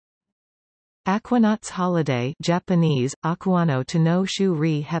Aquanaut's Holiday Japanese, Aquanaut no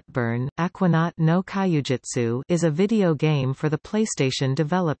Shuri Hepburn, Aquanaut no Kyujutsu is a video game for the PlayStation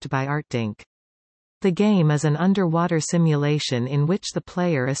developed by ArtDink. The game is an underwater simulation in which the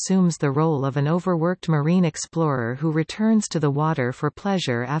player assumes the role of an overworked marine explorer who returns to the water for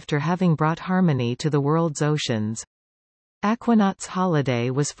pleasure after having brought harmony to the world's oceans. Aquanaut's Holiday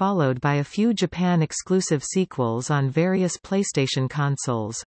was followed by a few Japan-exclusive sequels on various PlayStation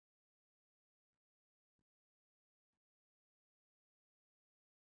consoles.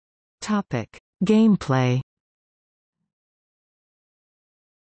 Gameplay.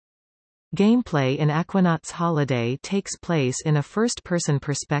 Gameplay in Aquanaut's Holiday takes place in a first-person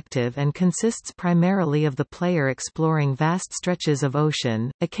perspective and consists primarily of the player exploring vast stretches of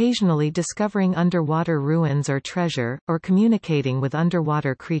ocean, occasionally discovering underwater ruins or treasure, or communicating with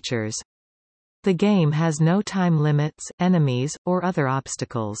underwater creatures. The game has no time limits, enemies, or other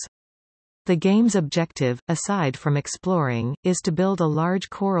obstacles. The game's objective, aside from exploring, is to build a large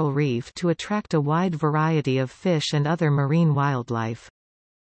coral reef to attract a wide variety of fish and other marine wildlife.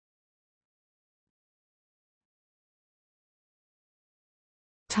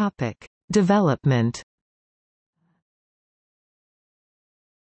 Development.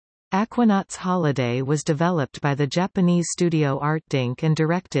 Aquanaut's Holiday was developed by the Japanese studio ArtDink and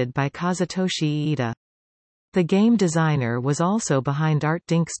directed by Kazutoshi Iida. The game designer was also behind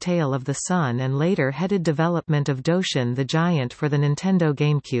ArtDink's Tale of the Sun and later headed development of Doshin the Giant for the Nintendo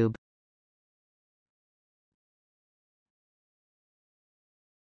GameCube.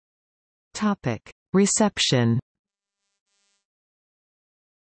 Reception.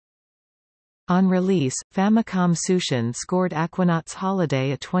 On release, Famicom Tsushin scored Aquanaut's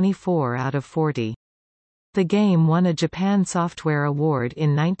Holiday a 24 out of 40. The game won a Japan Software Award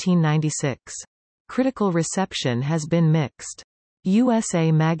in 1996. Critical reception has been mixed.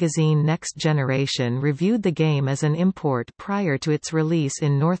 USA magazine Next Generation reviewed the game as an import prior to its release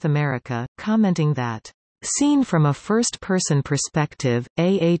in North America, commenting that, "Seen from a first-person perspective,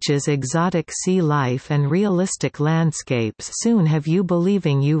 AH's exotic sea life and realistic landscapes soon have you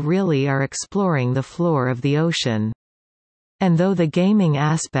believing you really are exploring the floor of the ocean. And though the gaming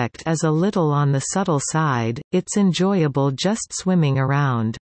aspect is a little on the subtle side, it's enjoyable just swimming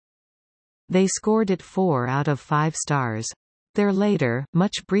around." They scored it 4 out of 5 stars. Their later,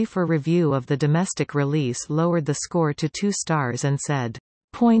 much briefer review of the domestic release lowered the score to 2 stars and said,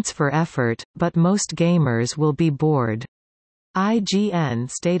 "Points for effort, but most gamers will be bored." IGN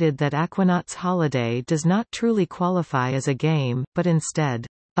stated that Aquanaut's Holiday does not truly qualify as a game, but instead,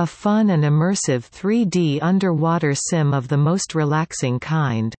 "a fun and immersive 3D underwater sim of the most relaxing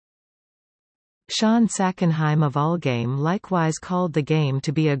kind." Sean Sackenheim of Allgame likewise called the game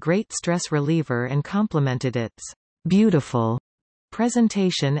to be a great stress reliever and complimented its "beautiful"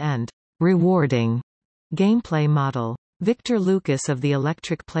 presentation and "rewarding" gameplay model. Victor Lucas of the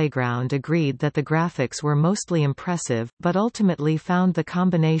Electric Playground agreed that the graphics were mostly impressive, but ultimately found the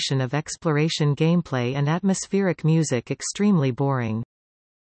combination of exploration gameplay and atmospheric music extremely boring.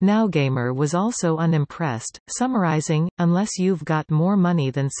 NowGamer was also unimpressed, summarizing, "Unless you've got more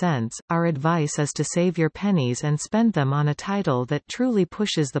money than sense, our advice is to save your pennies and spend them on a title that truly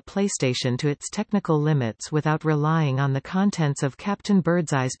pushes the PlayStation to its technical limits without relying on the contents of Captain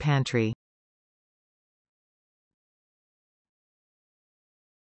Birdseye's pantry."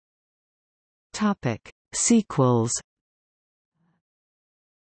 Sequels.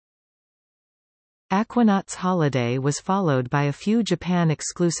 Aquanaut's Holiday was followed by a few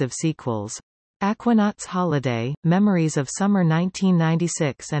Japan-exclusive sequels. Aquanaut's Holiday, Memories of Summer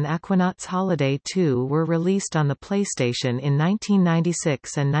 1996 and Aquanaut's Holiday 2 were released on the PlayStation in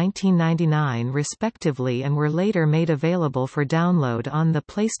 1996 and 1999 respectively and were later made available for download on the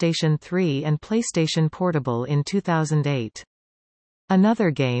PlayStation 3 and PlayStation Portable in 2008.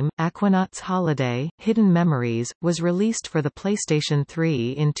 Another game, Aquanaut's Holiday, Hidden Memories, was released for the PlayStation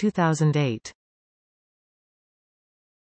 3 in 2008.